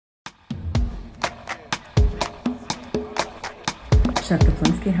Chuck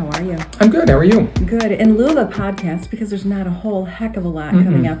Kaplinski. How are you? I'm good. How are you? Good. In lieu of a podcast, because there's not a whole heck of a lot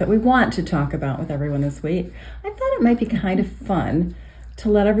coming out that we want to talk about with everyone this week, I thought it might be kind of fun to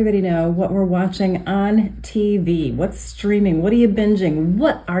let everybody know what we're watching on TV. What's streaming? What are you binging?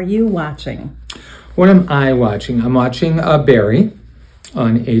 What are you watching? What am I watching? I'm watching Barry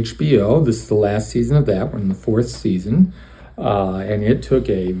on HBO. This is the last season of that. We're in the fourth season. And it took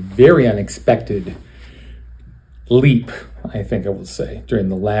a very unexpected leap, I think I will say, during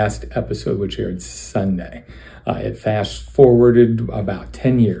the last episode, which aired Sunday. It fast-forwarded about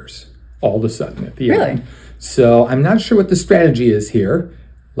 10 years, all of a sudden, at the end. So I'm not sure what the strategy is here,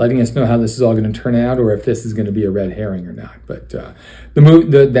 letting us know how this is all going to turn out, or if this is going to be a red herring or not. But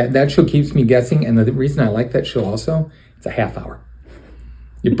that show keeps me guessing, and the reason I like that show also, it's a half hour.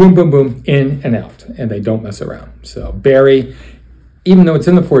 You boom, boom, boom, in and out, and they don't mess around. So Barry, even though it's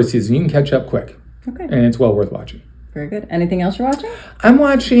in the fourth season, you can catch up quick. Okay. And it's well worth watching. Very good. Anything else you're watching? I'm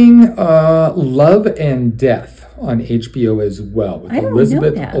watching Love and Death on HBO as well with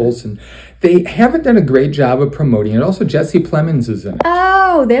Elizabeth Olsen. They haven't done a great job of promoting it. Also, Jesse Plemons is in it.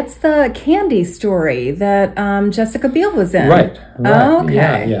 Oh, that's the Candy story that Jessica Biel was in. Right. Oh,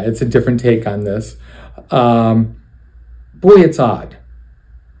 okay. Yeah, it's a different take on this. Boy, it's odd.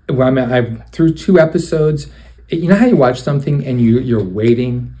 I'm through 2 episodes. You know how you watch something and you're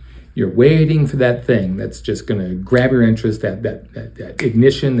waiting for that thing that's just going to grab your interest, that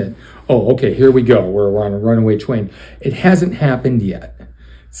ignition, that, oh, okay, here we go. We're on a runaway train. It hasn't happened yet.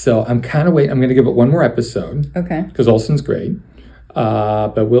 So I'm kind of waiting. I'm going to give it one more episode. Okay. Because Olsen's great.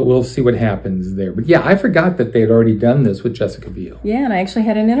 But we'll see what happens there. But yeah, I forgot that they had already done this with Jessica Biel. Yeah, and I actually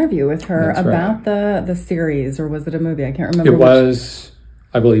had an interview with her about the series, or was it a movie? I can't remember. It was,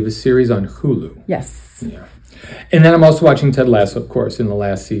 I believe, a series on Hulu. Yes. Yeah. And then I'm also watching Ted Lasso, of course, in the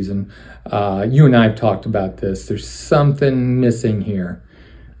last season. You and I have talked about this. There's something missing here.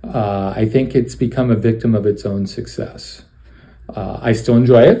 I think it's become a victim of its own success. I still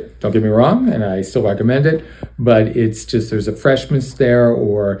enjoy it, don't get me wrong, and I still recommend it, but it's just there's a freshness there,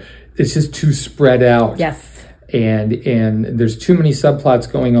 or it's just too spread out. Yes. And there's too many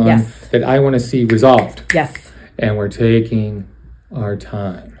subplots going on that I want to see resolved. Yes. And we're taking our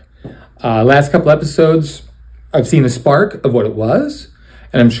time. Last couple episodes, I've seen a spark of what it was,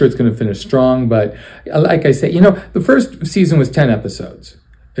 and I'm sure it's going to finish strong. But like I say, the first season was 10 episodes.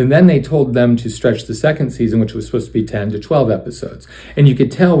 And then they told them to stretch the second season, which was supposed to be 10 to 12 episodes. And you could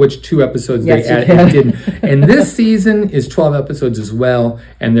tell which 2 episodes they added and didn't. And this season is 12 episodes as well.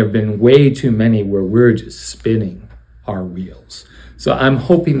 And there have been way too many where we're just spinning our wheels. So I'm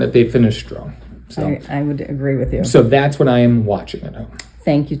hoping that they finish strong. So I would agree with you. So that's what I am watching at home.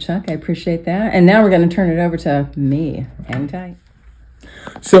 Thank you, Chuck. I appreciate that. And now we're going to turn it over to me. Hang tight.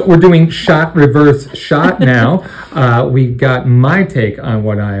 So we're doing shot, reverse, shot now. We've got my take on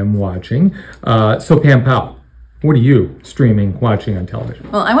what I am watching. So Pam Powell, what are you streaming, watching on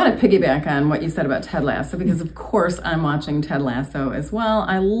television? Well, I want to piggyback on what you said about Ted Lasso, because of course I'm watching Ted Lasso as well.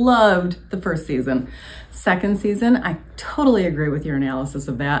 I loved the first season. Second season, I totally agree with your analysis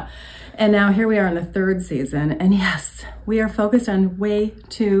of that. And now here we are in the third season, and yes, we are focused on way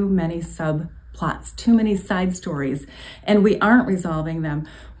too many subplots, too many side stories, and we aren't resolving them.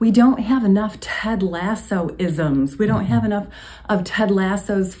 We don't have enough Ted Lasso-isms. We don't have enough of Ted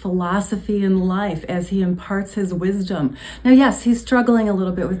Lasso's philosophy in life as he imparts his wisdom. Now, yes, he's struggling a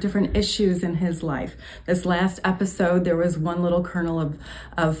little bit with different issues in his life. This last episode, there was one little kernel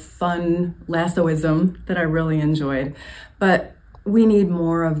of fun Lassoism that I really enjoyed, but we need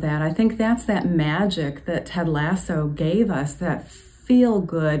more of that. I think that's that magic that Ted Lasso gave us, that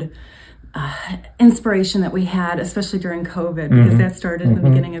feel-good inspiration that we had, especially during COVID, because that started in the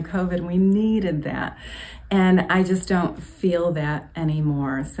beginning of COVID, and we needed that. And I just don't feel that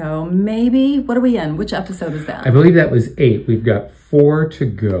anymore. So maybe, what are we in? Which episode is that? I believe that was 8. We've got 4 to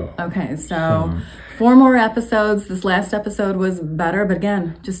go. Okay, so 4 more episodes. This last episode was better, but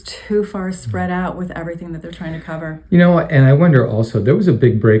again, just too far spread out with everything that they're trying to cover. And I wonder also, there was a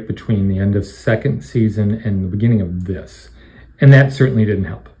big break between the end of second season and the beginning of this. And that certainly didn't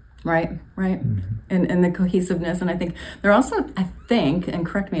help. Right. And the cohesiveness. And I think they're also, and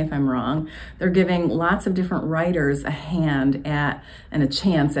correct me if I'm wrong, they're giving lots of different writers a hand at and a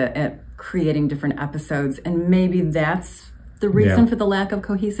chance at creating different episodes. And maybe that's the reason for the lack of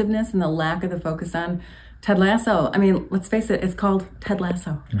cohesiveness and the lack of the focus on Ted Lasso. I mean, let's face it, it's called Ted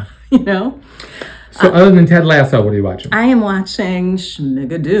Lasso, So other than Ted Lasso, what are you watching? I am watching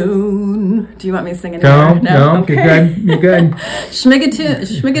Schmigadoon. Do you want me to sing it? No, okay. You're good.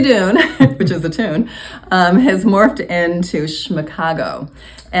 Schmigadoon, which is a tune, has morphed into Schmicago.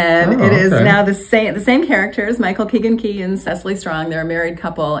 And it is okay. now the same characters, Michael Keegan-Key and Cecily Strong. They're a married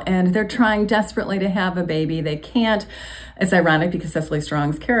couple, and they're trying desperately to have a baby. They can't. It's ironic because Cecily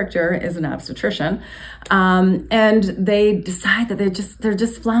Strong's character is an obstetrician. And they decide that they're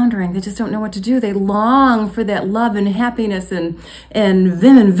just floundering. They just don't know what to do. They long for that love and happiness and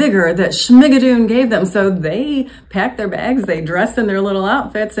vim and vigor that Schmigadoon gave them. So they pack their bags, they dress in their little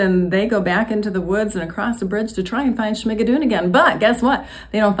outfits, and they go back into the woods and across the bridge to try and find Schmigadoon again. But guess what?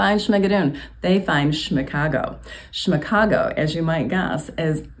 They don't find Schmigadoon. They find Schmicago. Schmicago, as you might guess,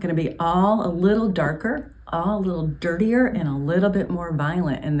 is going to be all a little darker, all a little dirtier, and a little bit more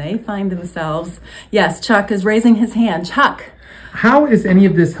violent. And they find themselves, yes, Chuck is raising his hand. Chuck. How is any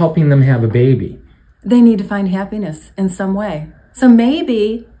of this helping them have a baby? They need to find happiness in some way. So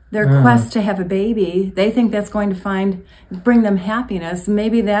maybe their quest to have a baby, they think that's going to bring them happiness.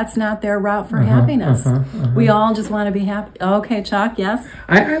 Maybe that's not their route for happiness. We all just want to be happy. Okay, Chuck, yes?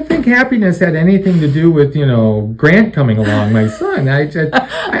 I think happiness had anything to do with, Grant coming along, my son. I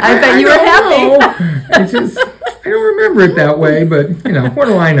bet you were happy. I don't remember it that way, but, what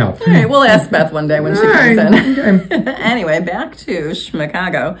do I know? All right, we'll ask Beth one day when she comes in. Okay. Anyway, back to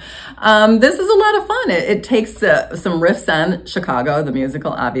Schmicago. This is a lot of fun. It takes some riffs on Chicago, the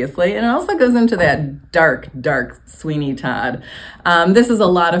musical, obviously, and it also goes into that dark Sweeney Todd. This is a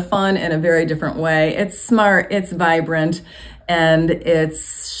lot of fun in a very different way. It's smart, it's vibrant, and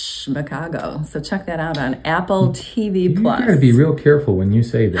it's Schmicago. So check that out on Apple TV Plus. You got to be real careful when you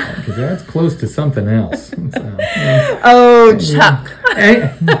say that, because that's close to something else. So, oh, Chuck.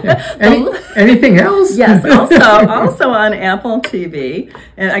 Anything else? Yes, also on Apple TV.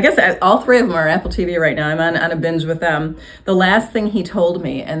 And I guess all three of them are Apple TV right now. I'm on a binge with them. The Last Thing He Told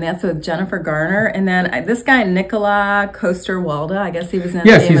Me, and that's with Jennifer Garner. And then this guy, Nicola Coster-Waldau, I guess he was in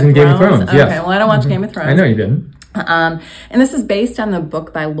Yes, he's in Game of Thrones. Okay, yes. well, I don't watch Game of Thrones. I know you didn't. And this is based on the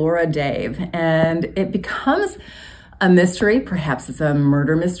book by Laura Dave, and it becomes a mystery. Perhaps it's a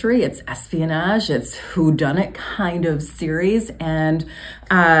murder mystery. It's espionage. It's whodunit kind of series. And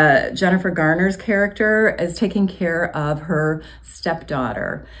Jennifer Garner's character is taking care of her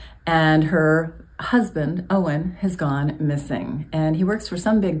stepdaughter, and her husband, Owen, has gone missing. And he works for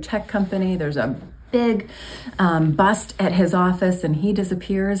some big tech company. There's a big bust at his office, and he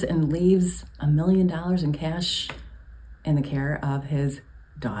disappears and leaves $1 million in cash in the care of his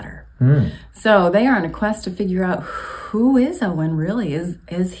daughter. So they are on a quest to figure out, who is Owen really?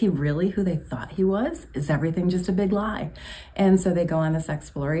 Is he really who they thought he was? Is everything just a big lie? And so they go on this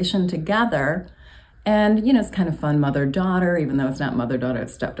exploration together. And, it's kind of fun mother-daughter, even though it's not mother-daughter,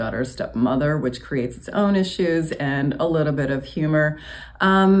 it's stepdaughter, stepmother, which creates its own issues, and a little bit of humor.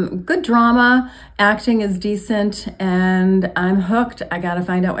 Good drama, acting is decent, and I'm hooked. I got to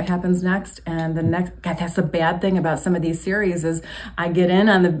find out what happens next. And God, that's a bad thing about some of these series is I get in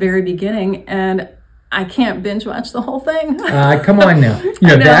on the very beginning, and I can't binge watch the whole thing. Come on now.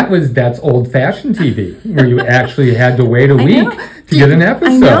 That's old-fashioned TV, where you actually had to wait a week to get an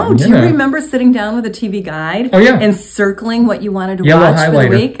episode. I know. Do you remember sitting down with a TV guide? Oh, yeah. And circling what you wanted to Yellow watch highlighter.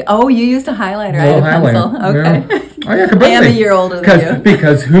 for the week? Oh, you used a highlighter. Yellow I had a pencil. highlighter. Okay. Yeah. Oh, yeah, completely. I am a year older than you.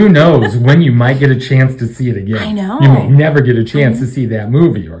 Because who knows when you might get a chance to see it again. I know. You may never get a chance to see that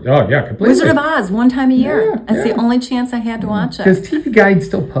movie. Completely. Wizard of Oz, one time a year. Yeah, That's the only chance I had to watch it. Does TV Guide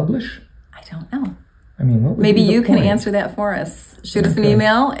still publish? I don't know. I mean, what would Maybe be the you can point? answer that for us. Shoot us an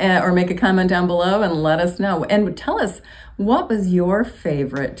email or make a comment down below and let us know. And tell us, what was your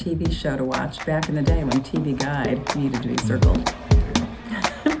favorite TV show to watch back in the day when TV Guide needed to be circled?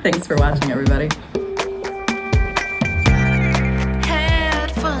 Thanks for watching, everybody.